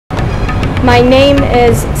My name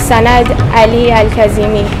is Sanad Ali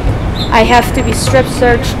Al-Kazimi. I have to be strip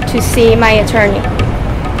searched to see my attorney.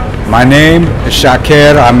 My name is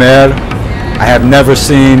Shakir Ahmed. I have never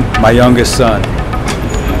seen my youngest son.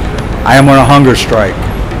 I am on a hunger strike.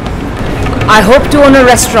 I hope to own a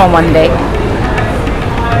restaurant one day.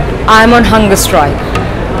 I am on hunger strike.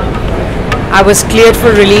 I was cleared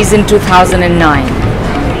for release in 2009.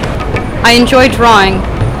 I enjoy drawing.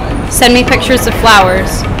 Send me pictures of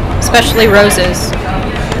flowers, especially roses.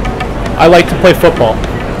 I like to play football.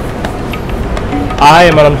 I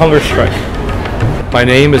am on a hunger strike. My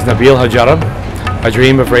name is Nabil Hajarab. I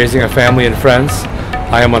dream of raising a family and friends.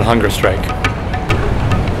 I am on hunger strike.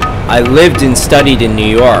 I lived and studied in New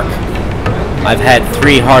York. I've had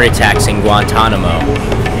 3 heart attacks in Guantanamo.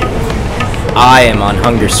 I am on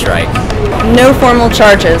hunger strike. No formal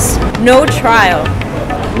charges. No trial.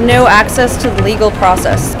 No access to the legal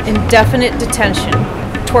process. Indefinite detention.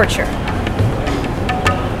 Torture.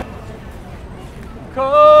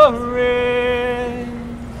 Courage,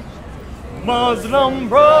 Muslim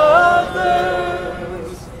brothers,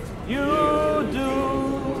 you do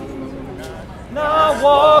not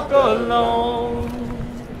walk alone.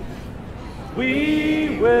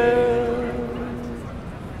 We will